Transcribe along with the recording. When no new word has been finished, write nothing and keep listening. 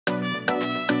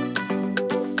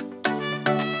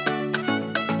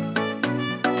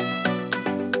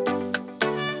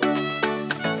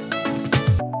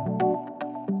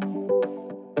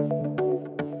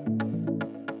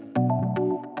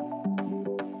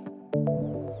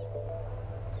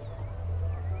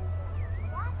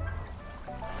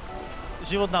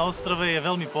Život na ostrove je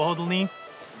veľmi pohodlný,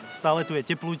 stále tu je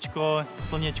teplúčko,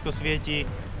 slniečko svieti,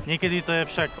 niekedy to je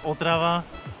však otrava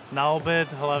na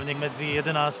obed, hlavne medzi 11.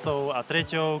 a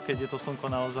 3., keď je to slnko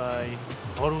naozaj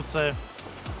horúce.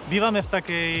 Bývame v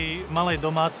takej malej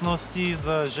domácnosti s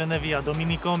Ženevy a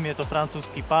Dominikom, je to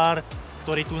francúzsky pár,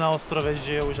 ktorý tu na ostrove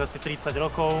žije už asi 30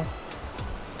 rokov.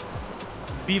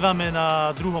 Bývame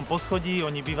na 2. poschodí,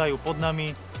 oni bývajú pod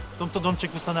nami. V tomto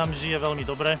domčeku sa nám žije veľmi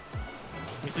dobre.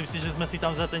 Myslím si, že sme si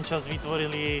tam za ten čas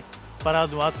vytvorili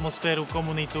parádnu atmosféru,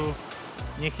 komunitu.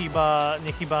 Nechýba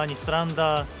ani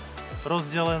sranda,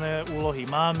 rozdelené úlohy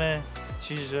máme,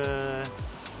 čiže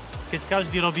keď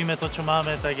každý robíme to, čo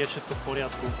máme, tak je všetko v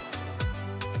poriadku.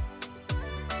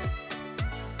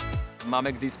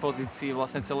 Máme k dispozícii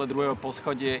vlastne celé 2.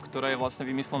 poschodie, ktoré je vlastne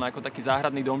vymyslené ako taký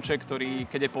záhradný domček, ktorý,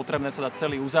 keď je potrebné, sa dá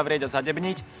celý uzavrieť a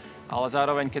zadebniť, ale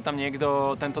zároveň, keď tam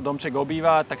niekto tento domček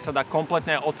obýva, tak sa dá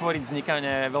kompletne otvoriť,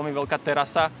 vznikne veľmi veľká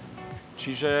terasa.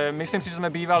 Čiže myslím si, že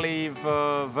sme bývali v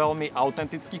veľmi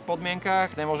autentických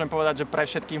podmienkách. Nemôžem povedať, že pre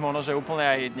všetkých možno, že úplne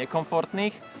aj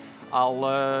nekomfortných,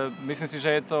 ale myslím si,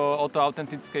 že je to o to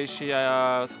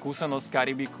autentickejšia skúsenosť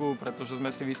Karibiku, pretože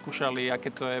sme si vyskúšali,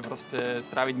 aké to je proste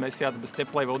stráviť mesiac bez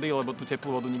teplej vody, lebo tú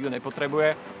teplú vodu nikto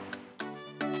nepotrebuje.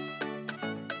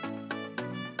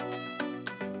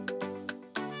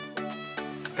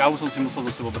 Kávu som si musel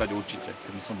zo sebou brať určite,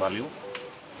 keď som balil.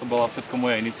 To bola všetko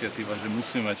moja iniciatíva, že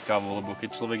musíme mať kávu, lebo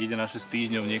keď človek ide na 6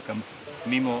 týždňov niekam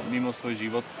mimo svoj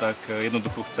život, tak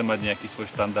jednoducho chce mať nejaký svoj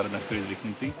štandard, na ktorý je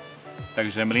zvyknutý.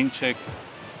 Takže mlynček,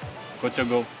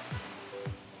 koťogov,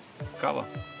 káva.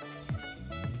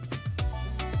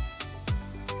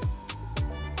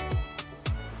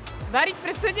 Variť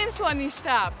pre 7-členný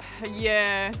štáb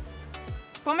je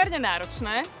pomerne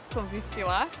náročné, som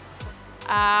zistila.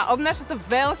 A obnáša to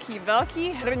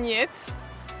veľký hrniec,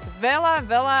 veľa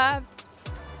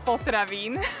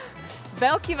potravín,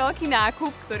 veľký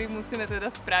nákup, ktorý musíme teda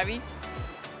spraviť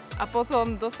a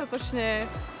potom dostatočne,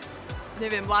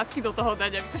 neviem, lásky do toho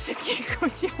dať, aby to všetkým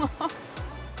chutilo.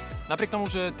 Napriek tomu,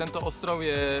 že tento ostrov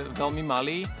je veľmi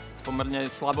malý, s pomerne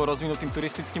slabo rozvinutým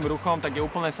turistickým ruchom, tak je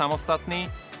úplne samostatný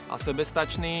a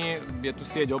sebestačný. Je tu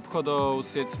sieť obchodov,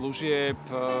 sieť služieb.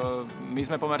 My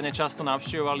sme pomerne často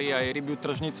navštevovali aj rybiu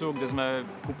tržnicu, kde sme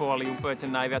kupovali úplne ten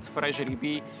najviac fresh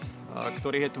ryby,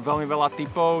 ktorých je tu veľmi veľa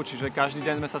typov, čiže každý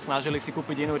deň sme sa snažili si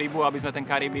kúpiť inú rybu, aby sme ten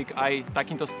Karibik aj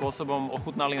takýmto spôsobom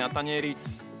ochutnali na tanieri.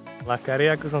 La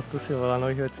kariaku som skúsil veľa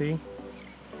nových vecí.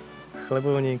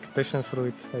 Chlebovník, passion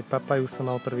fruit, aj papaju som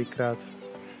mal prvýkrát.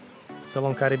 V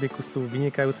celom Karibiku sú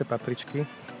vynikajúce papričky,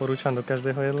 odporúčam do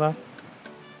každého jedla.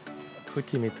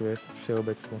 Chutí mi tu jesť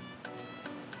všeobecne.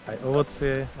 Aj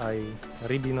ovocie, aj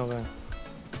ryby nové.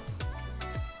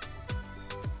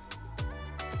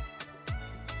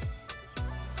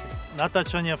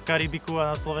 Natáčania v Karibiku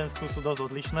a na Slovensku sú dosť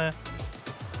odlišné.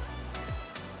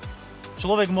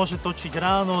 Človek môže točiť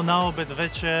ráno, na obed,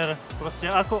 večer.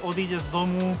 Proste ako odíde z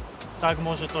domu, tak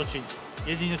môže točiť.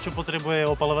 Jedine, čo potrebuje,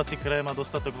 je opalovací krém a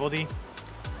dostatok vody.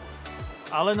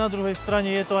 Ale na druhej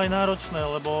strane je to aj náročné,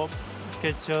 lebo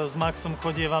keď s Maxom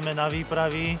chodievame na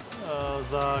výpravy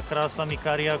za krásami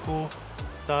Kariaku,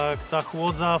 tak tá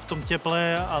chôdza v tom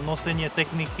teple a nosenie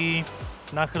techniky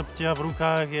na chrbte a v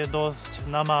rukách je dosť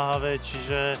namáhavé,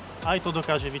 čiže aj to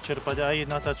dokáže vyčerpať, aj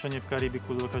natáčanie v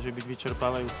Karibiku dokáže byť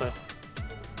vyčerpávajúce.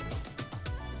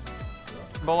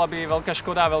 Bola by veľká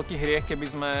škoda a veľký hriech, keby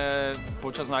sme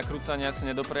počas nakrúcania si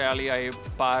nedopriali aj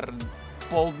pár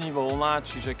pol dní voľna,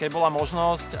 čiže keď bola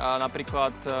možnosť a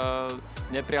napríklad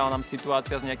neprijala nám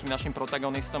situácia s nejakým našim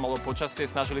protagonistom alebo počasie,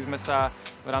 snažili sme sa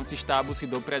v rámci štábu si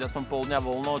dopriať aspoň pol dňa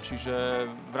voľno, čiže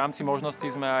v rámci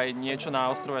možností sme aj niečo na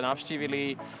ostrove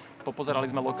navštívili, popozerali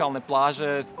sme lokálne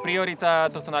pláže. Priorita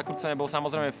tohto nakrúcania bol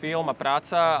samozrejme film a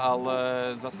práca, ale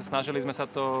zase snažili sme sa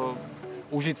to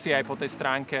užiť si aj po tej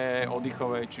stránke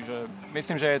oddychovej, čiže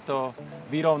myslím, že je to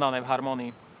vyrovnané v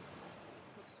harmonii.